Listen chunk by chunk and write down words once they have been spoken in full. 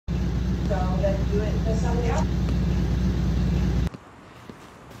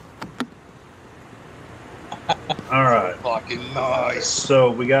All right. Fucking nice.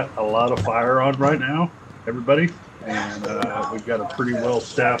 So we got a lot of fire on right now, everybody, and we've got a pretty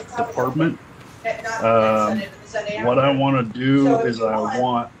well-staffed department. What I want to do is I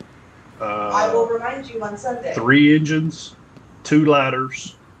want I will remind you on Sunday. 3 engines, 2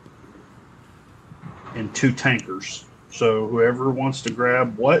 ladders, and 2 tankers. So whoever wants to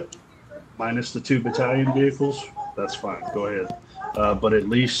grab what, minus the 2 battalion vehicles, that's fine. Go ahead. But at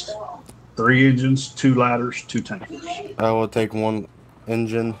least 3 engines, 2 ladders, 2 tankers. I will take 1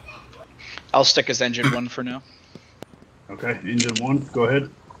 engine. I'll stick as engine 1 for now. Okay, engine 1, go ahead.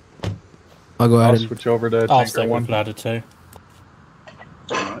 I'll go ahead and switch over to tanker 1. ladder 2.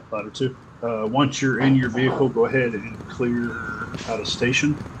 All right, ladder 2. Once you're in your vehicle, go ahead and clear out of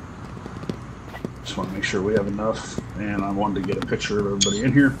station. Just want to make sure we have enough, and I wanted to get a picture of everybody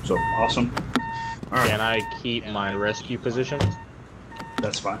in here, so awesome. All right. Can I keep my rescue position?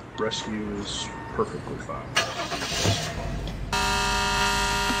 That's fine. Rescue is perfectly fine.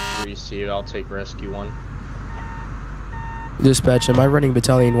 Receive, I'll take rescue 1. Dispatch, am I running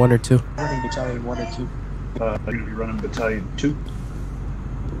battalion 1 or 2? Running battalion 1 or 2. You're going to be running battalion 2.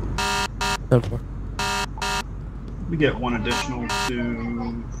 10-4. We get 1 additional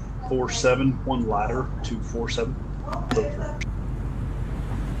to 4-7, 1 ladder to 4-7.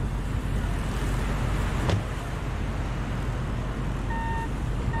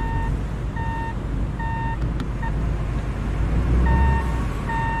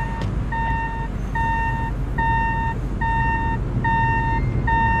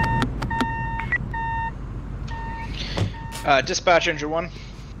 Dispatch engine 1.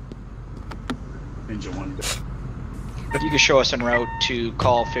 Engine 1. You can show us en route to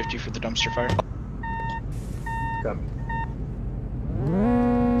call 50 for the dumpster fire. Copy.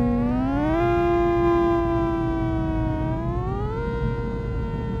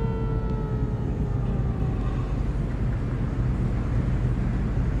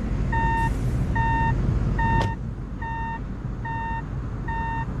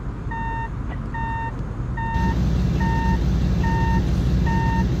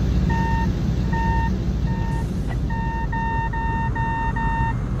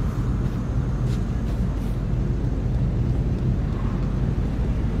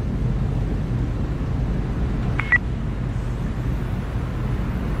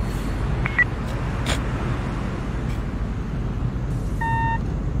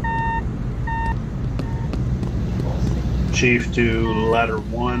 Chief to ladder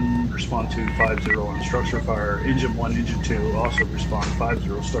 1, respond to 5-0 on structure fire. Engine 1, engine 2, also respond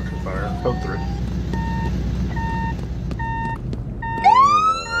 5-0 structure fire. Code 3.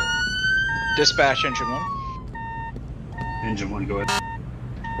 Dispatch engine 1. Engine 1, go ahead.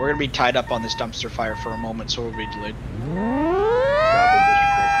 We're going to be tied up on this dumpster fire for a moment, so we'll be delayed.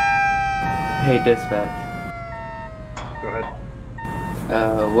 Hey, dispatch. Go ahead.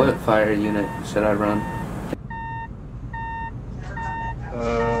 What fire unit should I run?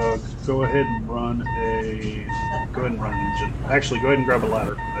 Go ahead and run an engine. Actually, go ahead and grab a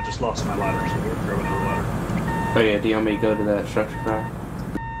ladder. I just lost my ladder, so go ahead and grab another ladder. Oh yeah, do you want me to go to that structure fire?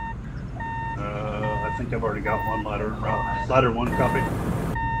 I think I've already got 1 ladder. Ladder 1, copy.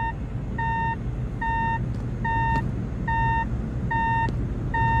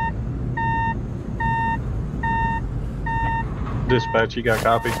 Dispatch, you got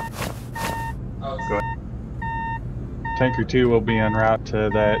copy? Go ahead. Tanker 2 will be en route to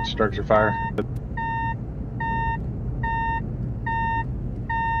that structure fire.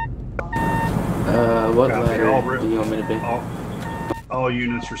 What Copy. ladder do you want me to be? All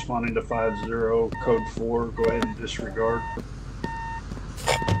units responding to 5-0, code 4, go ahead and disregard.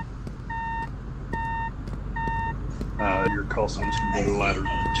 Your call signs can go to ladder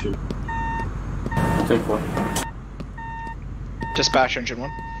 2. 10-4. Dispatch engine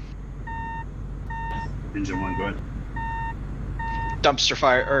 1. Engine 1, go ahead. Dumpster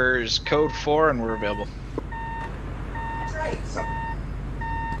fire is code 4 and we're available. That's right.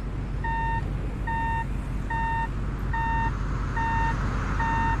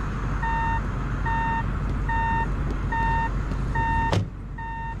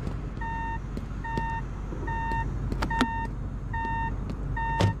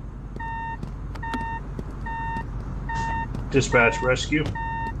 Dispatch rescue.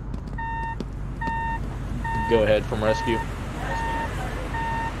 Go ahead from rescue.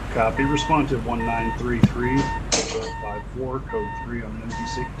 Copy. Respond to 1933, 54, code 3 on the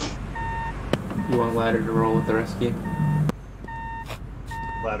NPC. You want ladder to roll with the rescue?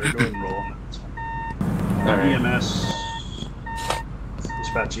 Ladder, go ahead and roll on that. Alright. EMS.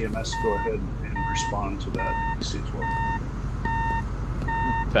 Dispatch EMS, go ahead and respond to that NBC as well.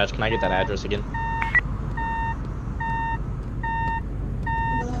 Dispatch, can I get that address again?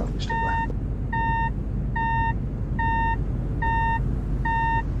 Copy, stand by.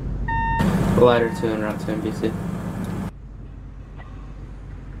 Glider 2 en route to NBC.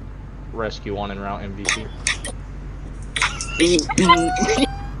 Rescue 1 en route MVC.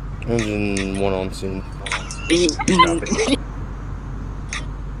 Engine 1 on scene. Copy.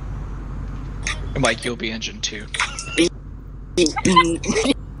 Mike, you'll be engine 2.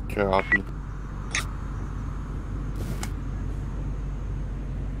 Copy.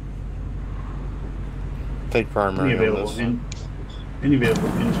 Take Any primary on available, this. any available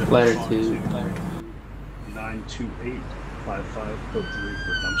engine. Glider respond 2. to 92855 code 3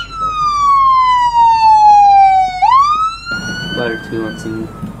 for dumpster fire. Glider 2 on scene.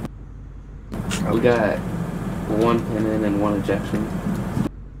 We got 1 pin in and 1 ejection.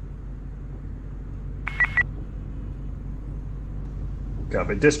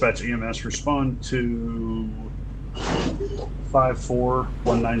 Copy. Dispatch EMS, respond to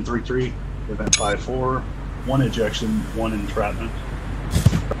 541933, event 54, 1 ejection, 1 entrapment.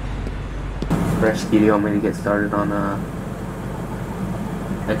 Rescue, do you want me to get started on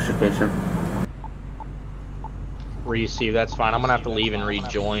extrication? Receive, that's fine. I'm gonna have to leave and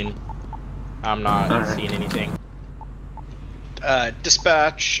rejoin. I'm not Alright. seeing anything.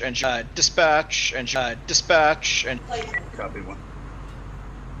 Dispatch and dispatch and dispatch and Copy 1.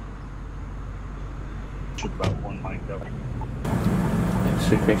 Should about 1 mic up.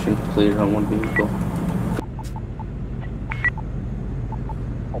 Extrication completed on 1 vehicle.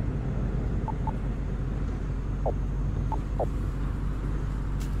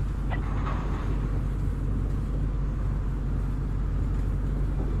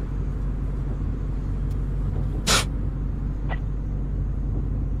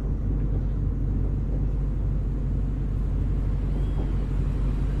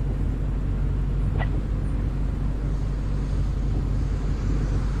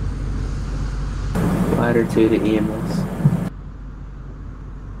 Glider 2 to EMS.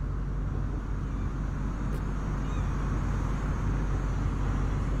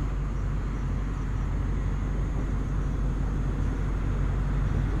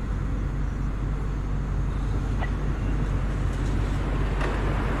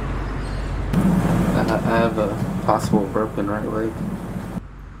 I have a possible broken right leg.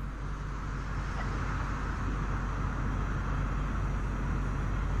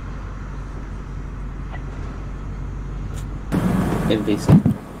 NBC.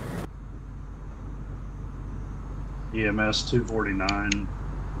 EMS 249.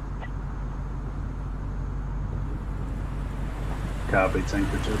 Copy,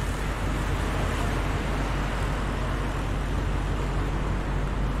 tanker 2.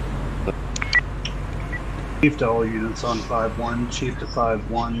 Chief to all units on 5-1. Chief to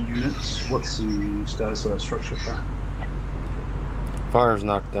 5-1 units. What's the status of that structure fire? Fire's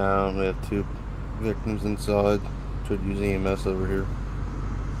knocked down. We have 2 victims inside. Should use EMS over here.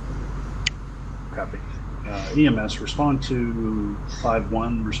 Copy. EMS, respond to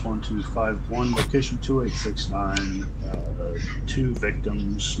 5-1. Respond to 5-1. Location 2869. 2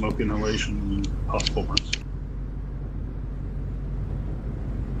 victims. Smoke inhalation. Possible burns.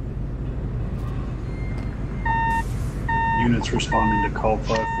 Units responding to call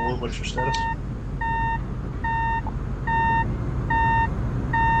 5-4. What's your status?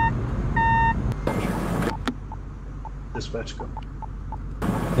 Dispatch, go.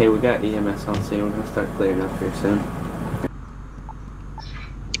 Hey, we got EMS on scene. We're gonna start clearing up here soon.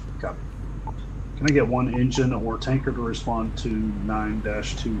 Copy. Can I get 1 engine or tanker to respond to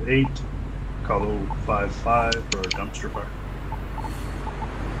 9-28, Colo 55 for a dumpster fire?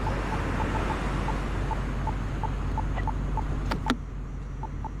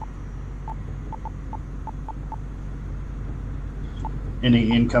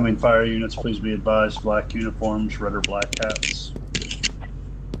 Any incoming fire units, please be advised, black uniforms, red or black hats.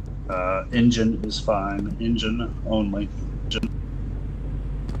 Engine is fine. Engine only. Engine.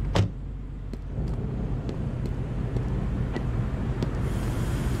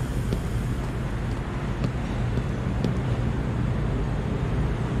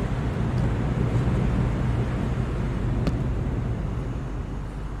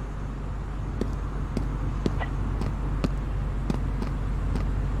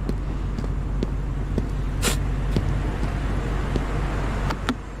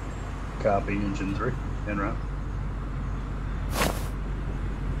 Copy, engine 3, en route.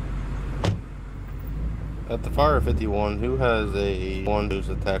 At the Fire 51, who has a 1 who's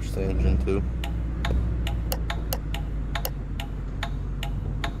attached to engine 2?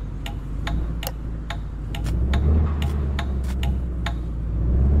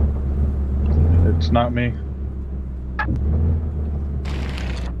 That's not me.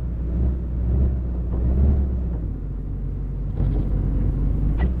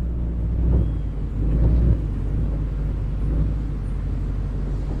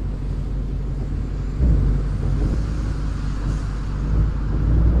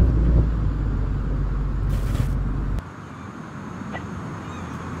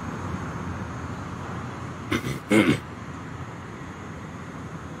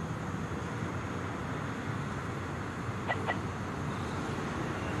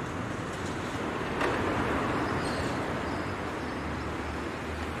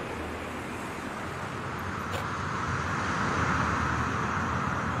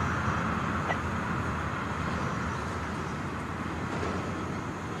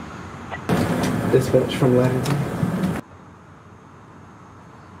 Dispatch from Ladder 2.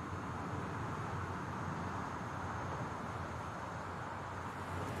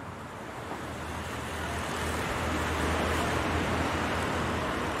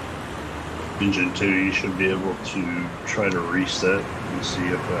 Engine 2, you should be able to try to reset and see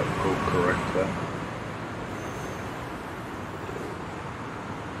if that will correct that.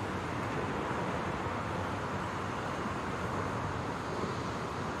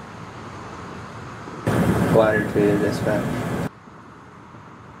 Ladder 2 dispatch.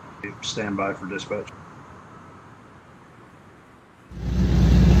 Stand by for dispatch.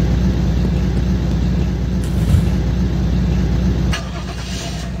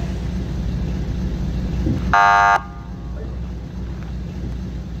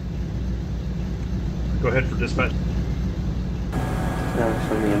 Go ahead for dispatch.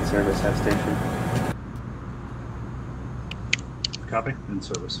 From the in-service half station. Copy. In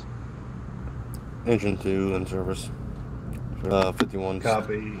service. Engine 2 in service. 51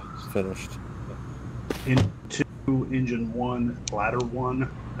 Copy. finished. Into engine 1, ladder 1,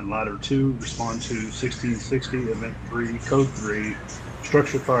 and ladder 2. Respond to 1660, event 3, code 3.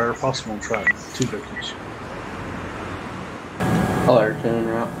 Structure fire, possible entrapment. 2 victims. Ladder 2 en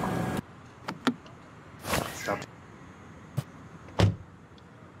route. Copy.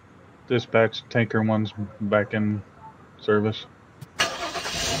 Dispatch, tanker 1's back in service.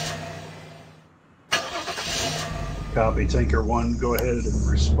 Copy. Tanker 1, go ahead and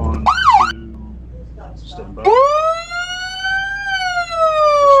respond to stand by. Respond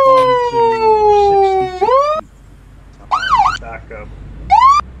to 1660.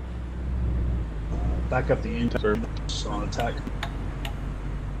 Back up the engine on attack.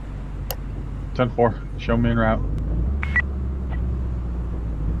 10-4, show me en route.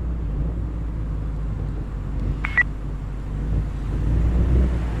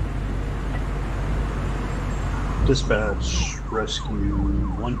 Dispatch, rescue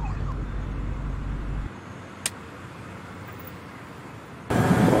 1.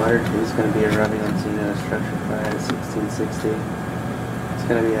 Ladder 2 is going to be arriving on scene at a structure fire at 1660. It's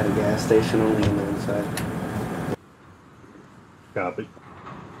going to be at a gas station only on the inside. Copy.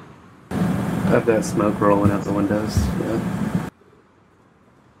 I've got smoke rolling out the windows. Yeah.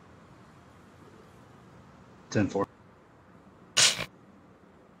 10-4.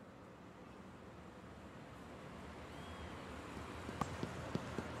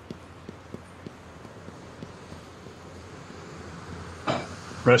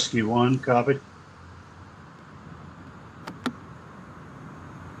 Rescue 1, copy.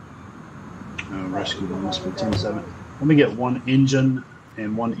 Rescue 1 must be 10-7. Let me get 1 engine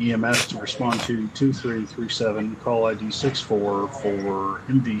and 1 EMS to respond to 2337, call ID 64 for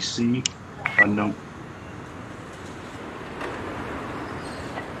MVC unknown.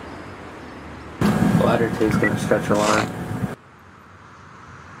 Ladder 2 is going to stretch a line.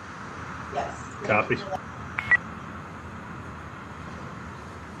 Yes. Copy.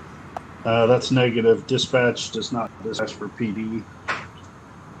 That's negative. Dispatch does not dispatch for PD.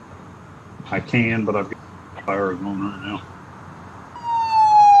 I can, but I've got fire going right now.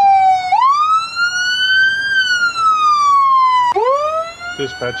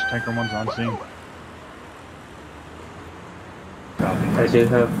 Dispatch, tanker 1's on scene. Copy. I do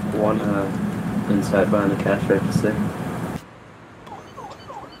have 1 inside behind the cash register.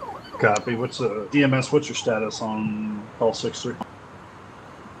 Copy. What's EMS? What's your status on call 63?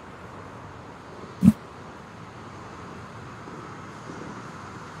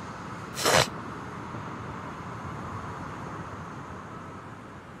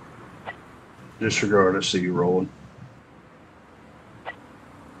 Disregard. I see you rolling.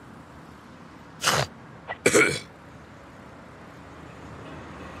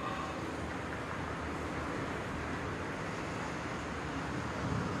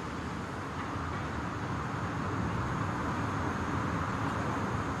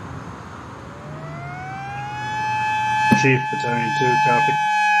 Chief, Battalion 2, copy.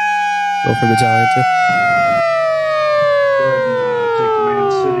 Go for Battalion 2. Go ahead and take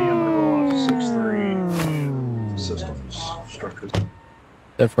command city. I'm going to roll off 6-3 systems structures.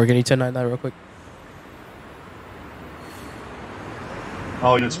 10-4, can you 10-9 that real quick?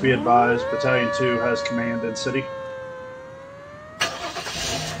 All units be advised, Battalion 2 has command in city.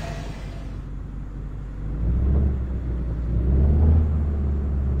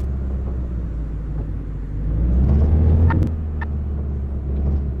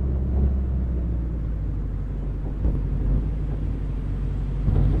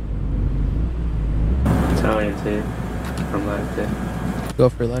 Battalion 2 from ladder 2. Go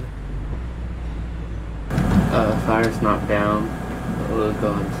for ladder. Fire's knocked down. We'll go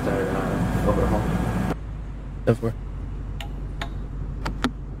ahead and start overhaul. 10-4.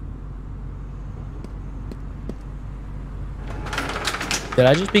 Did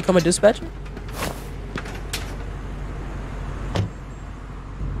I just become a dispatcher?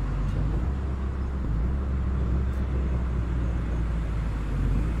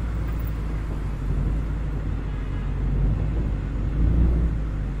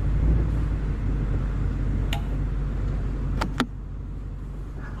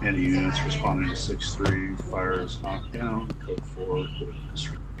 Any units responding to 6-3, fire is knocked down, code 4.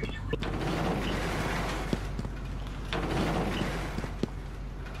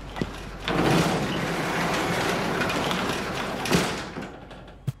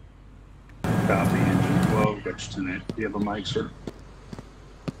 Copy, engine 12, got your 10-8. Do you have a mic, sir?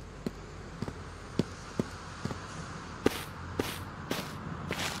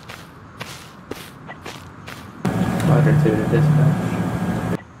 Ladder 2 to dispatch.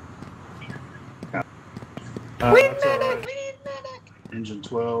 That's all right. Engine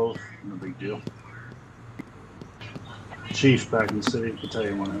 12, no big deal. Chief, back in the city,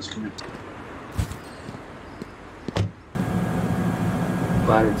 Battalion 1 has command.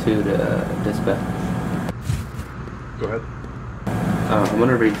 Ladder 2 to dispatch. Go ahead. I'm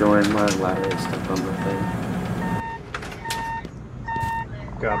gonna rejoin. My ladder is stuck on the thing.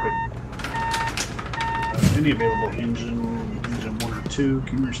 Copy. Any available engine 1 or 2,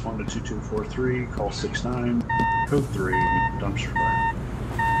 can you respond to 2243, call 69, code 3, dumpster fire.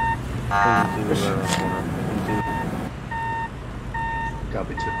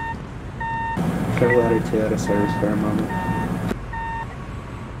 Copy 2. Go ladder 2 out of service for a moment.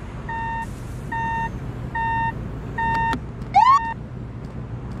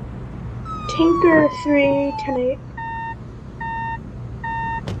 Tinker 3, 10-8.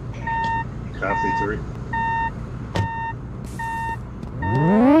 Copy 3.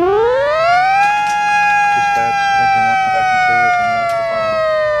 Dispatch, Tanker 1 back in service and that's the final.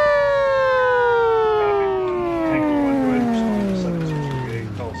 Copy 1. Tanker 1, go ahead and respond to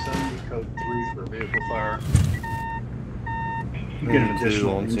 7638, call 70, code 3 for vehicle fire. You get an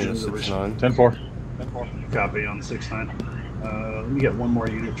additional engine to respond. 10-4. Copy on 6-9. Let me get one more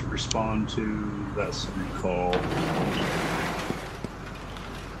unit to respond to that same call.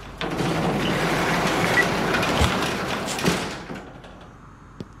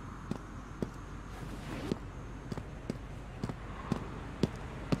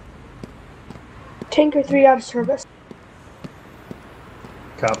 Tinker 3 out of service.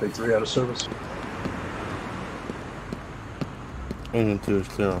 Copy 3 out of service. Engine 2 is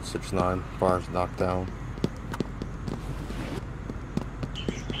clear on 6-9. Fire's knocked down.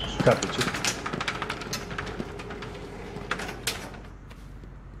 Copy 2.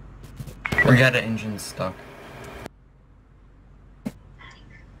 We got an engine stuck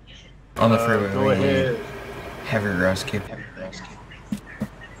on the freeway. Go ahead. Heavy rescue.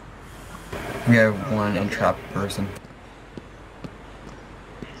 We have one entrapped person.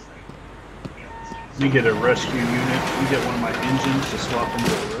 You get a rescue unit. You get one of my engines to swap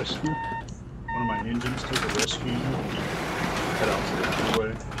into a rescue. One of my engines take a rescue unit. Head out to the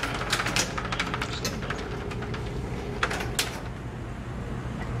freeway.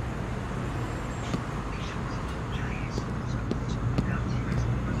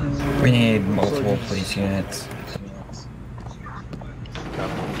 We need multiple police units.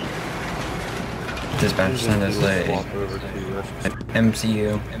 Dispatch send us a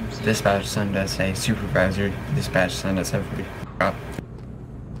MCU. Dispatch send us a supervisor. Dispatch send us a cop.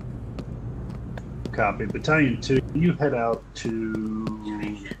 Copy. Battalion 2, you head out to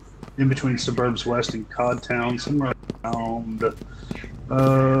in between suburbs west and Codtown, somewhere around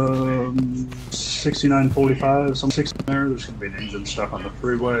 6945, some 60 there. There's going to be an engine stuck on the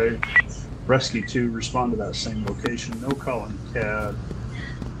freeway. Rescue 2, respond to that same location. No calling CAD.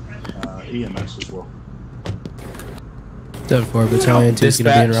 EMS as well. 10-4, Battalion 2 is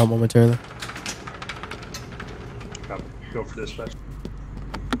going to be en route momentarily. Copy. Go for dispatch.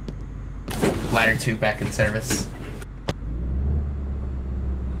 Ladder 2 back in service.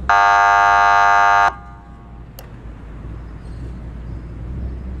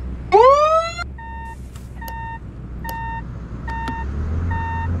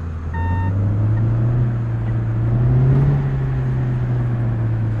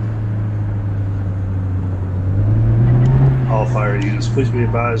 All fire units, please be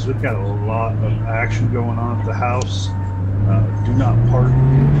advised, we've got a lot of action going on at the house. Do not park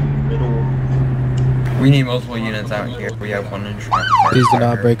in the middle. We need multiple units out here. We have one in front. Please do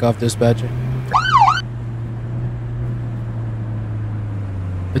not break off dispatcher.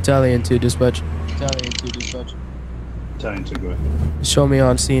 Battalion 2 dispatch. Battalion 2 dispatch. Battalion 2, go ahead. Show me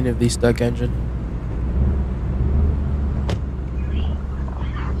on scene of the stuck engine.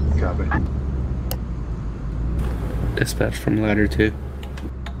 Copy. Dispatch from ladder 2.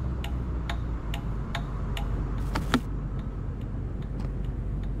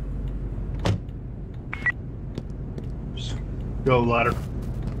 Go ladder.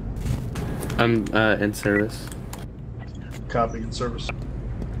 I'm in service. Copy in service.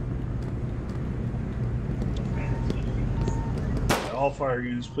 All fire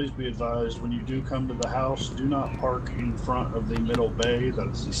units, please be advised, when you do come to the house, do not park in front of the middle bay. That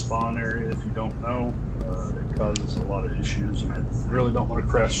is the spawn area, if you don't know. It causes a lot of issues, and I really don't want to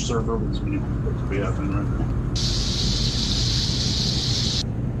crash server with as many people to be happening right now.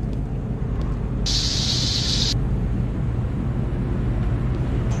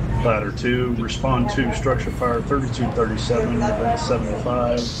 Ladder 2, respond to structure fire 3237, event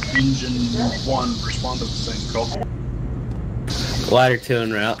 75, engine 1, respond to the same call. Ladder 2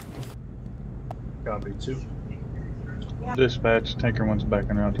 en route. Copy 2. Dispatch, tanker 1's back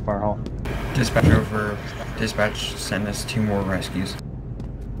en route to fire hall. Dispatch over. Dispatch, send us 2 more rescues.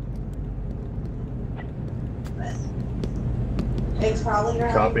 It's probably your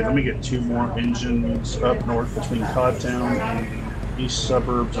Copy. Let me get 2 more engines up north between Codtown and east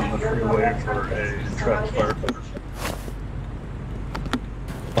suburbs on the freeway for a trapped firefighter.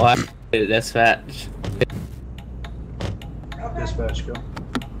 Ladder 2, dispatch. Dispatch, go.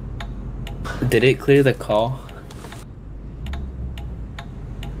 Did it clear the call?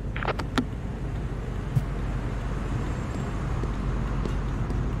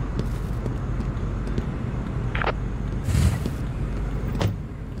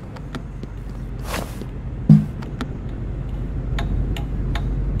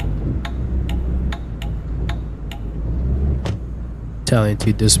 Battalion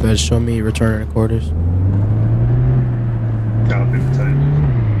 2 dispatch, show me returning to quarters. Copy, Battalion.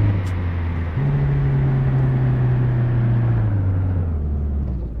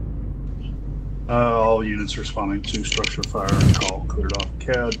 All units responding to structure fire and call cleared off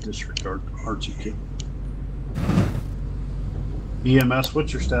CAD, disregard RTQ. EMS,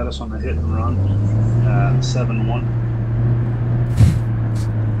 what's your status on the hit and run at 7-1?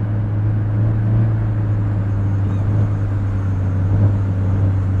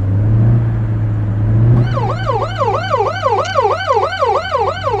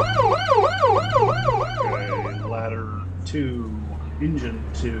 Okay, ladder 2, engine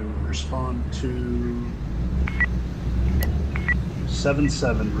 2, respond to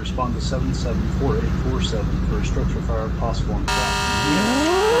 7-7, respond to 7-7-4847 for a structure fire possible on track.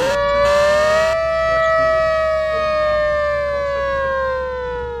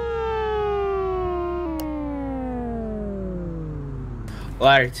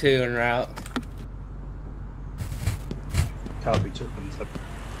 Ladder 2 en route. Copy 2.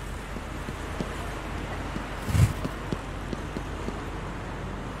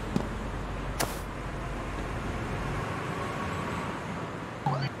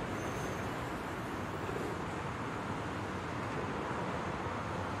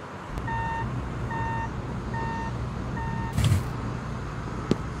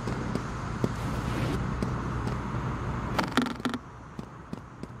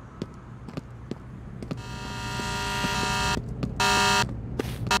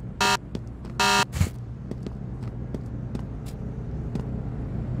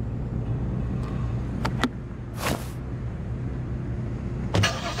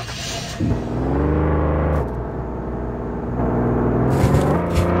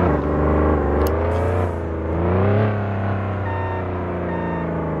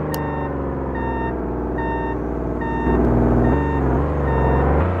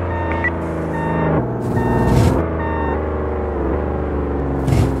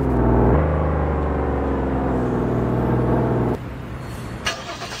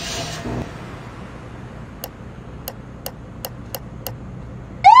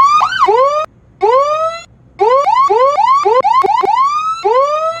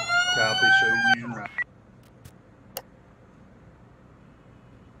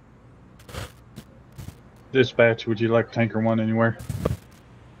 Dispatch, would you like Tanker 1 anywhere?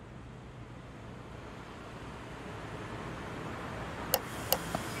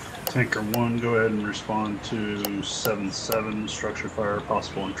 Tanker 1, go ahead and respond to 7-7, structure fire,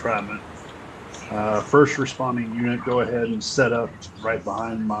 possible entrapment. First responding unit, go ahead and set up right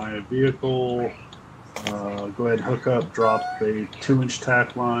behind my vehicle. Go ahead and hook up, drop a 2-inch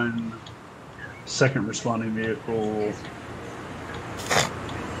tack line. Second responding vehicle,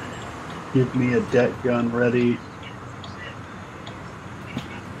 give me a deck gun ready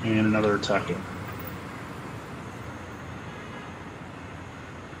and another attack line.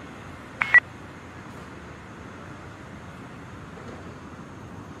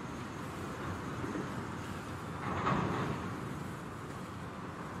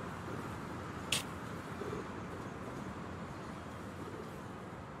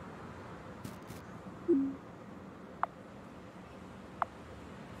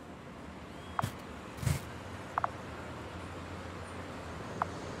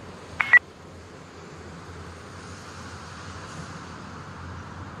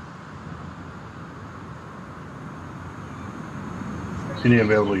 Any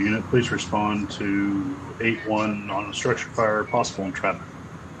available unit, please respond to 8-1 on a structure fire, possible entrapment.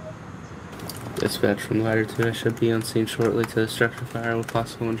 Dispatch from ladder 2, I should be on scene shortly to the structure fire with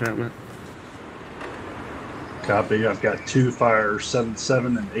possible entrapment. Copy. I've got 2 fires,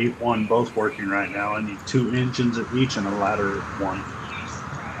 7-7 and 8-1 both working right now. I need 2 engines at each and a ladder at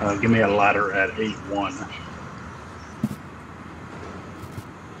 1. Give me a ladder at 8-1.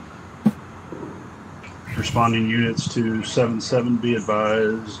 Responding units to 7-7, be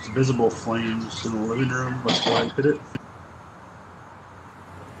advised, visible flames in the living room. Let's go ahead and hit it.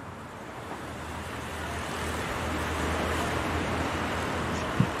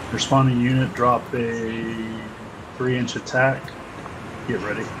 Responding unit, drop a 3-inch attack. Get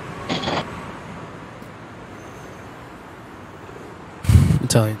ready.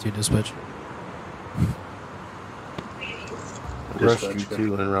 Battalion 2 dispatch. Rescue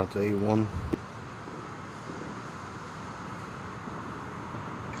 2 en route to A1.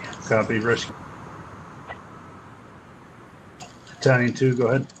 Copy, rescue. Battalion 2, go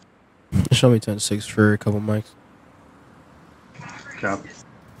ahead. Show me 10-6 for a couple mics. Copy.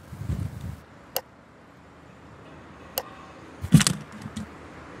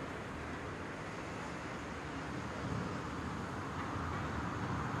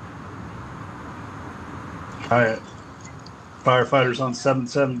 Alright. Firefighters on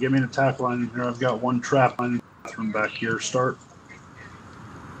 7-7, give me an attack line in here. I've got 1 trap line in the bathroom back here. Start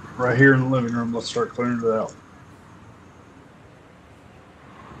right here in the living room. Let's start clearing it out.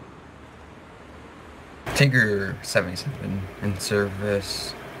 Tinker 77 in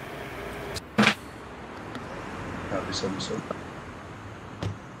service. Copy, 7-7.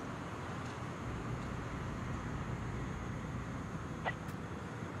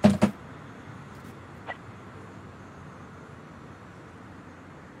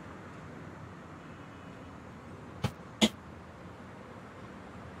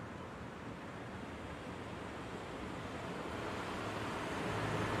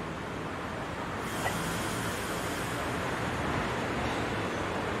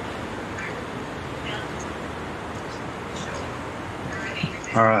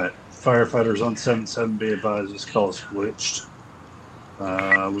 Alright, firefighters on 7-7, be advised, this call is glitched.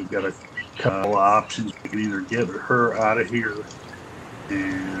 We've got a couple of options. We can either get her out of here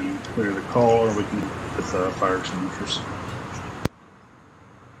and clear the call, or we can put the fire extinguishers.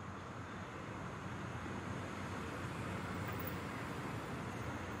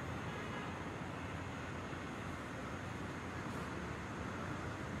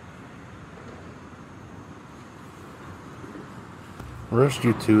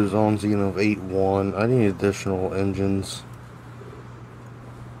 Rescue 2 is on scene of 8-1. I need additional engines.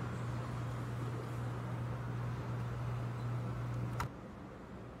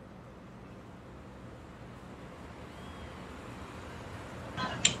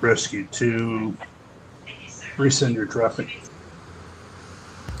 Rescue 2, resend your traffic.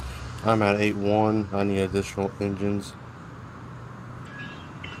 I'm at 8-1. I need additional engines.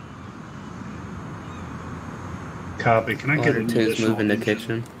 Copy. Can I get any additional moving the engine?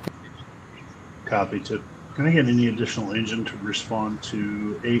 kitchen. Copy 2. Can I get any additional engine to respond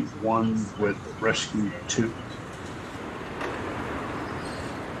to 8-1 with Rescue 2?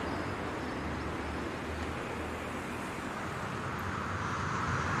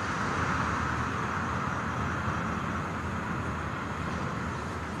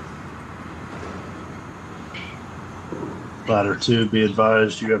 Ladder 2, be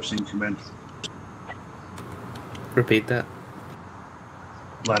advised, you have seen command. Repeat that.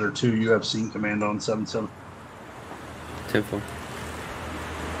 Ladder 2, you have seen command on 7-7. 10-4.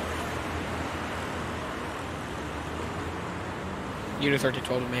 Unit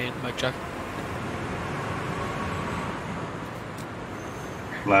 1312 to main, mic check.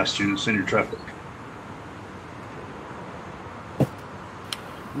 Last unit, send your traffic.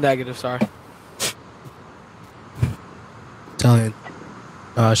 Negative, sorry. Battalion.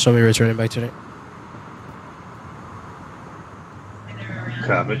 Show me returning back to it.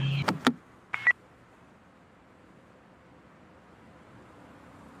 Copy.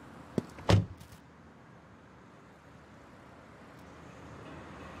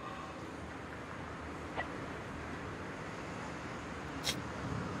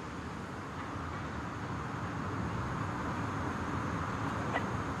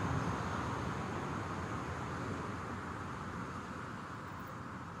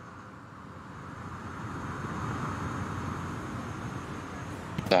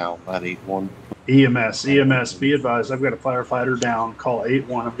 Down at 8-1. EMS, be advised, I've got a firefighter down, call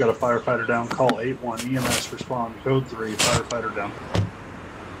 8-1. I've got a firefighter down, call 8-1. EMS respond, code 3, firefighter down.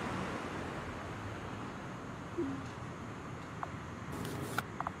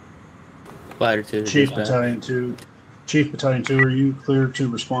 Ladder 2. Chief dispatch. Battalion 2, are you clear to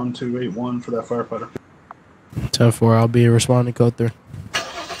respond to 8-1 for that firefighter? 10-4, I'll be responding code 3.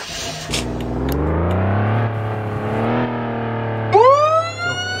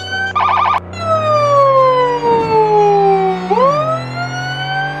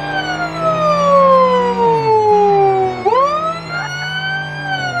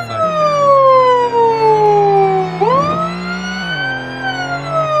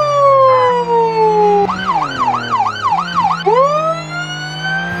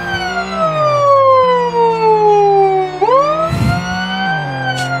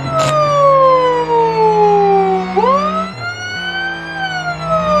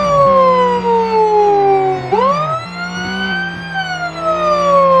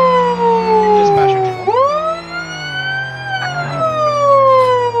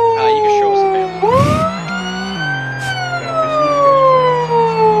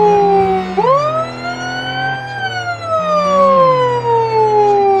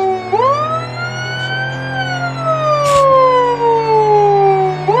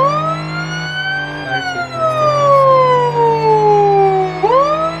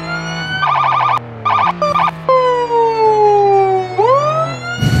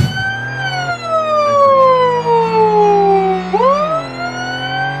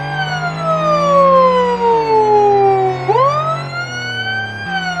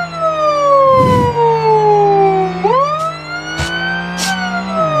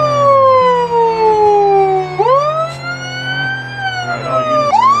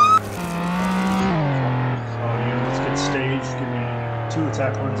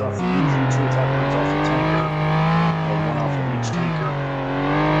 attack runs off the engine, 2 attack runs off the tanker, 1 off of each tanker.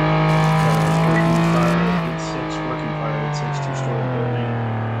 Working fire 86, working fire 86, 2-story building.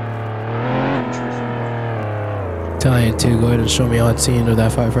 Infantry from Battalion 2, go ahead and show me on scene of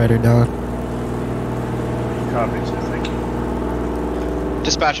that firefighter down. Copy, sir. Thank you.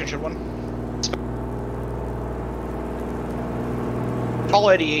 Dispatch engine 1. Call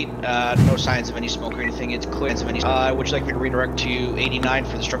 88, no signs of any smoke or anything, it's clear. Would you like me to redirect to 89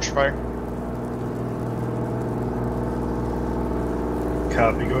 for the structure fire?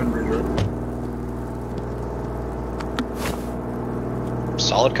 Copy, go ahead and redirect.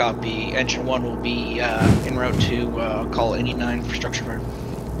 Solid copy. Engine 1 will be en route to call 89 for structure fire.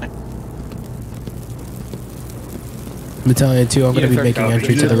 Battalion 2, I'm going to be making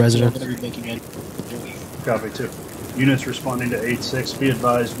entry to the residence. Copy, 2. Units responding to 8-6. Be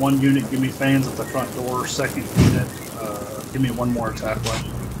advised, 1 unit, give me fans at the front door. 2nd unit, give me 1 more attack line.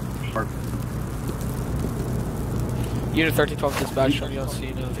 Unit 1312 dispatch, show me on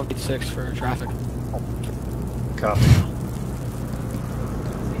scene of 86 for traffic. Copy.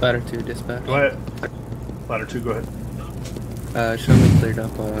 Ladder 2 dispatch. Go ahead. Ladder 2, go ahead. Show me cleared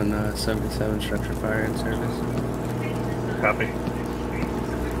up on 77 structure fire in service. Copy.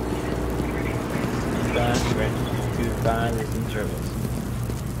 Rescue 5 is in service.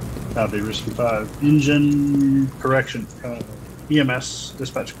 Copy, Rescue 5. Engine correction. EMS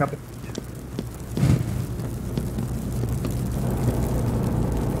dispatch. Copy.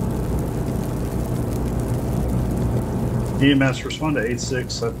 EMS respond to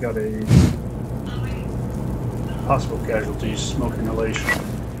 8-6. I've got a possible casualty, smoke inhalation,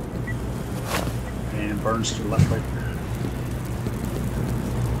 and burns to the left leg.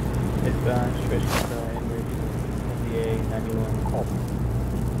 Dispatch, Rescue 5, NBA 91.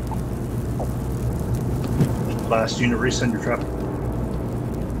 Last unit, resend your traffic.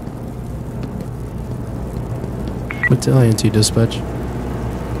 Battalion 2 dispatch.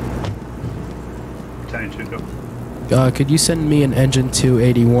 Battalion 2, go. Could you send me an engine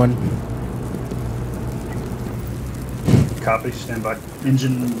 281? Copy, stand by.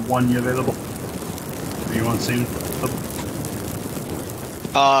 Engine 1, you available? Are you on scene?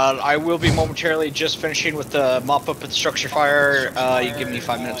 I will be momentarily just finishing with the mop up at the structure fire. You give me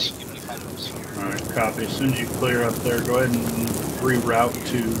 5 minutes. Alright, copy. As soon as you clear up there, go ahead and reroute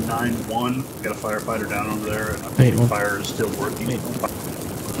to 9-1. Got a firefighter down over there, and I think the fire is still working.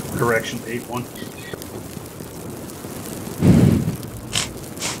 Correction, 8-1.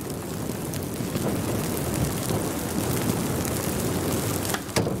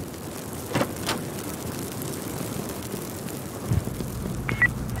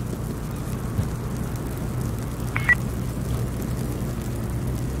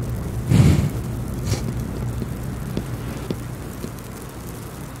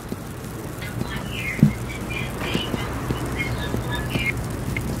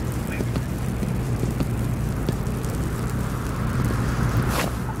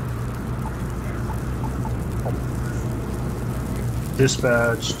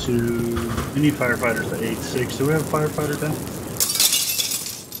 Dispatch to any firefighters to 8-6. Do we have a firefighter down?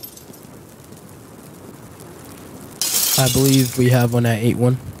 I believe we have one at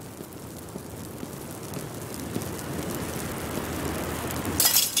 8-1.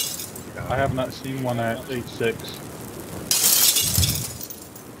 I have not seen one at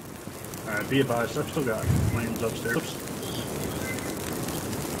 8-6. Alright, be advised, I've still got flames upstairs. Oops.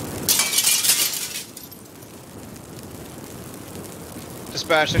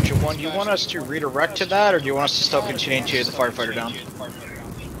 Dispatch engine 1, do you want us to redirect to that, or do you want us to still continue to the firefighter down?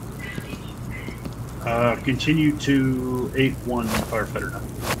 Continue to 8-1 firefighter down.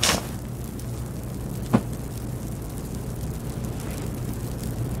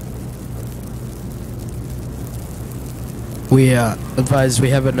 We advise we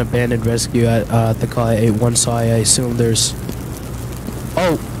have an abandoned rescue at the call at 8-1, so I assume there's...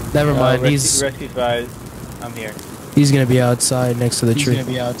 Oh, never mind. Rescue advised. I'm here. He's gonna be outside next to the tree. He's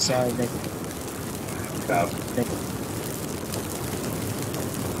gonna be outside.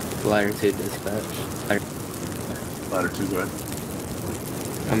 Ladder 2 dispatch. Ladder 2, go ahead.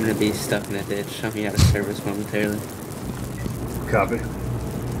 I'm gonna be stuck in a ditch. Show me out of service momentarily. Copy.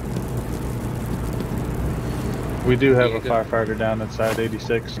 We do have a firefighter down inside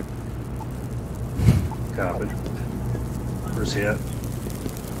 86. Copy. Where's he at?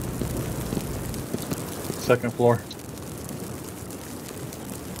 Second floor.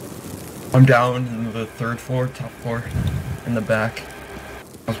 I'm down in the 3rd floor, top floor, in the back.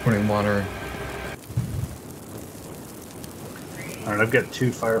 I was putting water. Alright, I've got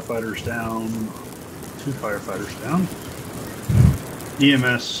 2 firefighters down. 2 firefighters down.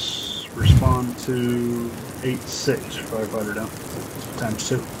 EMS respond to 8-6 firefighter down. Times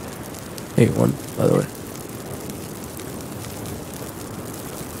 2. 8-1, by the way.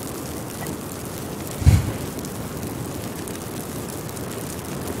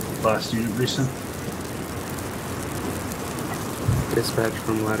 Last unit recent. Dispatch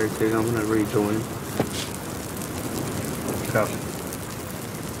from ladder 2, I'm gonna rejoin. Copy.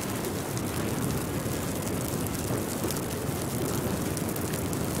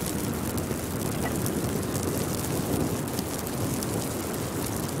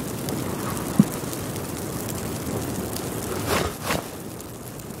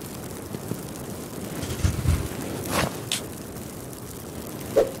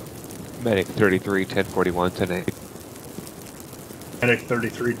 Medic 33, 1041, 10-8. Medic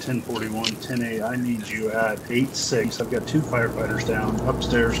 33, 1041, 10-8. I need you at 8-6. I've got 2 firefighters down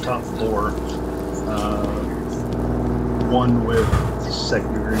upstairs, top floor. One with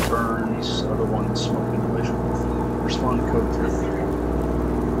second-degree burns, other one smoke inhalation. Respond to code 3.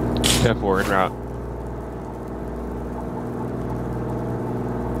 10-4 en route.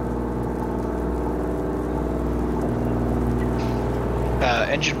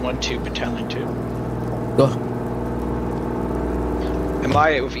 Engine 1 to Battalion 2. Go. Am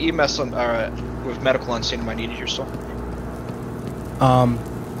I with EMS on, with medical on scene? Am I needed here still?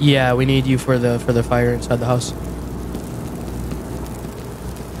 Yeah, we need you for the fire inside the house.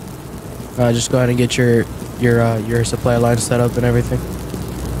 Just go ahead and get your supply line set up and everything.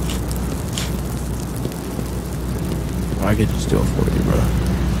 I could just do it for you, bro.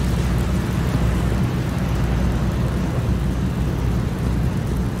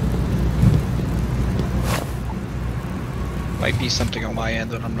 Might be something on my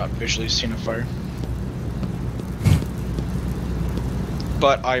end that I'm not visually seeing a fire.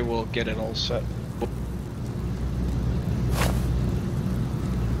 But I will get it all set.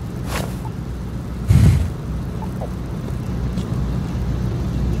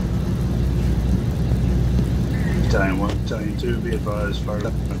 2, be advised, fire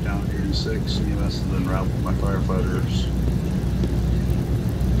down here in 6, EMS, and then route my firefighters.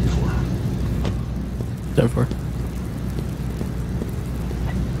 10-4.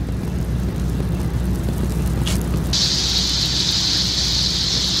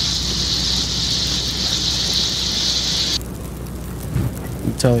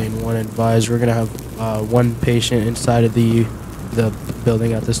 Battalion 1 advised, we're gonna have one patient inside of the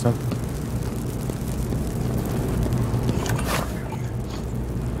building at this time.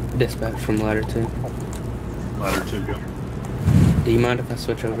 Dispatch from ladder 2. Ladder 2, go. Do you mind if I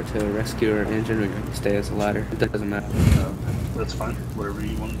switch over to a rescue or engine, or you can stay as a ladder? It doesn't matter. That's fine. Whatever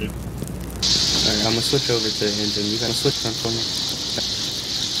you want to do. Alright, I'm gonna switch over to engine. You gotta switch on for me.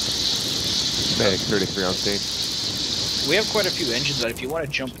 Medic 33 on stage. We have quite a few engines that if you want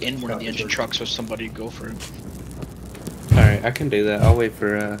to jump in one of the engine trucks with somebody, go for it. Alright, I can do that. I'll wait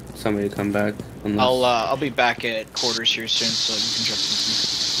for somebody to come back. Unless... I'll be back at quarters here soon, so you can jump in.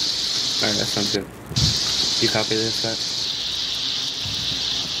 Alright, that sounds good. You copy this, guys?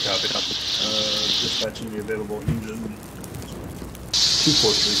 Copy. Dispatching the available engine.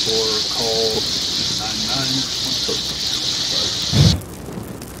 2434, call 99.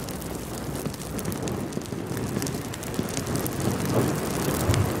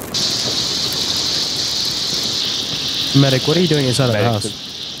 Medic, what are you doing inside of the house?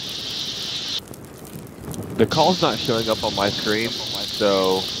 The call's not showing up on my screen,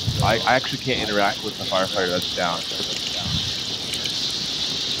 so I actually can't interact with the firefighter that's down.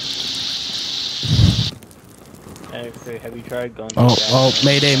 Okay, have you tried going? Oh,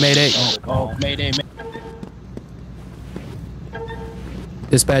 mayday. Mayday.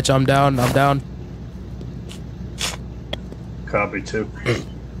 Dispatch, I'm down. Copy 2.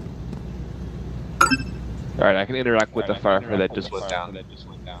 Alright, I can interact with the firefighter that just went down.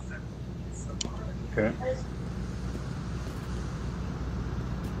 Okay.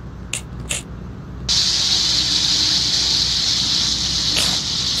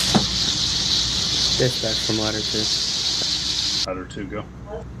 Dispatch from ladder 2. Ladder 2, go.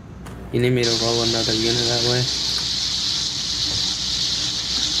 You need me to roll another unit that way?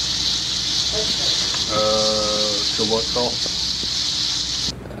 To what call?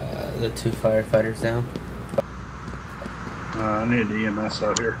 The 2 firefighters down. I need EMS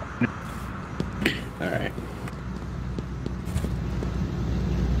out here. Alright.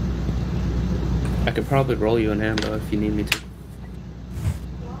 I could probably roll you an ambo if you need me to.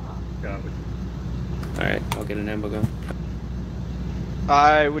 Copy. Alright, I'll get an ambo going.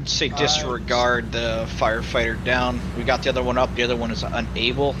 I would say disregard the firefighter down. We got the other one up. The other one is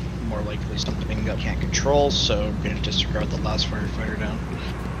unable. More likely something that can't control, so I'm going to disregard the last firefighter down.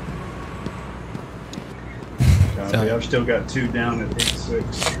 Copy. I've still got 2 down at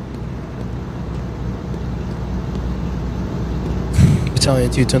 8-6.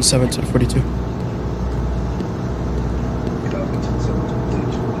 Battalion 2, 10-7, 10-42.